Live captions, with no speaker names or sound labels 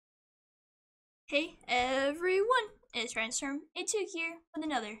Hey everyone, it's Randstorm82 here with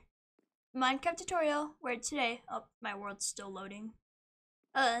another Minecraft tutorial where today, my world's still loading.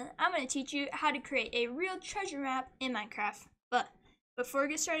 I'm going to teach you how to create a real treasure map in Minecraft. But before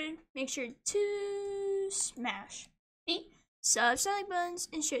we get started, make sure to smash the subscribe buttons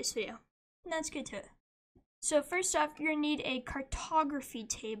and share this video. And let's get to it. So first off, you're going to need a cartography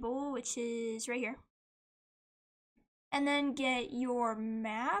table, which is right here. And then get your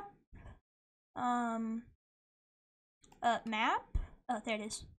map. Map. Oh, there it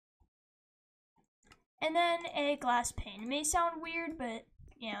is. And then a glass pane. It may sound weird, but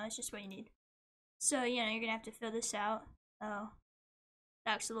you know, it's just what you need. So, you know, you're gonna have to fill this out. Oh,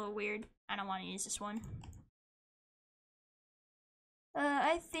 that looks a little weird. I don't want to use this one.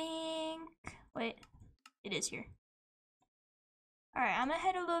 I think. Wait, it is here. Alright, I'm gonna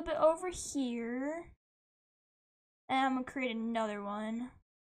head a little bit over here. And I'm gonna create another one.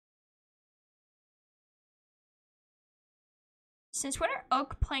 Since when are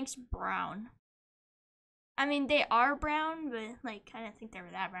oak planks brown? I mean, they are brown, but like, I didn't think they were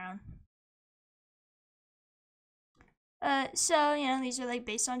that brown. So, you know, these are like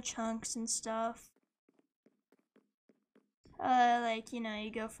based on chunks and stuff. Like, you know, you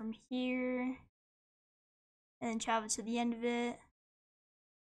go from here and then travel to the end of it.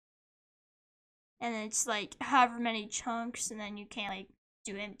 And then it's like however many chunks, and then you can't like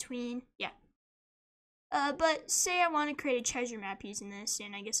do it in between. Yeah. But say I want to create a treasure map using this,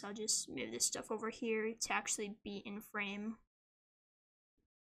 and I guess I'll just move this stuff over here to actually be in frame.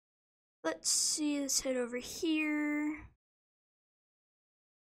 Let's see, let's head over here.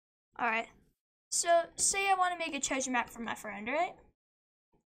 Alright, so say I want to make a treasure map for my friend, right?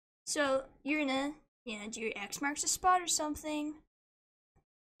 So you're gonna, you know, do your X marks a spot or something,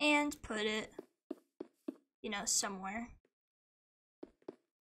 and put it, you know, somewhere.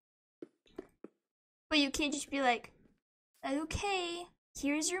 But you can't just be like, okay,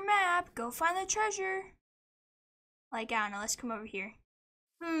 here's your map, go find the treasure. Like, I don't know, let's come over here.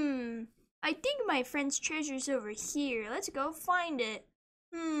 I think my friend's treasure's over here. Let's go find it.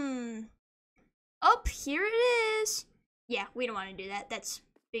 Up here it is. Yeah, we don't want to do that. That's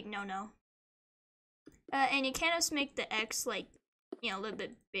big no-no. And you can't just make the X, like, you know, a little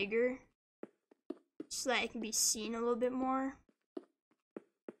bit bigger, so that it can be seen a little bit more.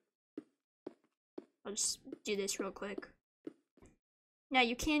 I'll just do this real quick. Now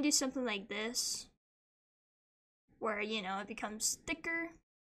you can do something like this, where, you know, it becomes thicker.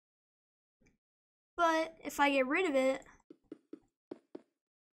 But if I get rid of it,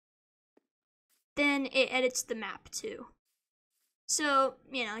 then it edits the map too. So,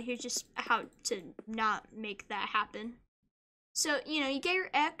 you know, here's just how to not make that happen. So, you know, you get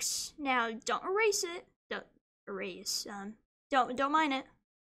your X. Now, don't erase it. Don't erase. Don't mind it.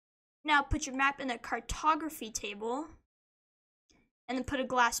 Now put your map in the cartography table, and then put a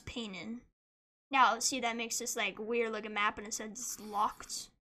glass pane in. Now see, that makes this like weird looking map, and it says it's locked.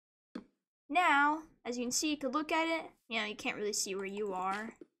 Now, as you can see, you can look at it. You know, you can't really see where you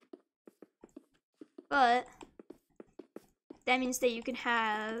are, but that means that you can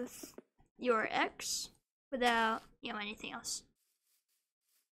have your X without, you know, anything else.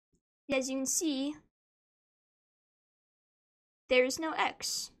 As you can see, there is no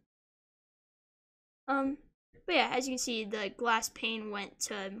X. But yeah, as you can see, the glass pane went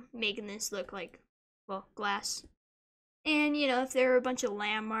to making this look like, well, glass. And, you know, if there were a bunch of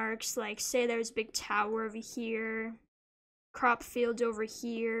landmarks, like, say there's a big tower over here, crop fields over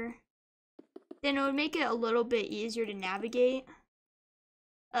here, then it would make it a little bit easier to navigate.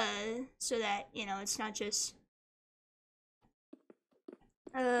 So that, you know, it's not just,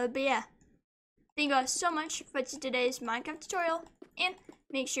 but yeah. Thank you guys so much for today's Minecraft tutorial, and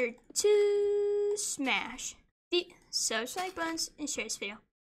make sure to smash the subscribe buttons and share this video.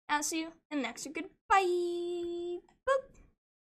 I'll see you in the next one. Goodbye!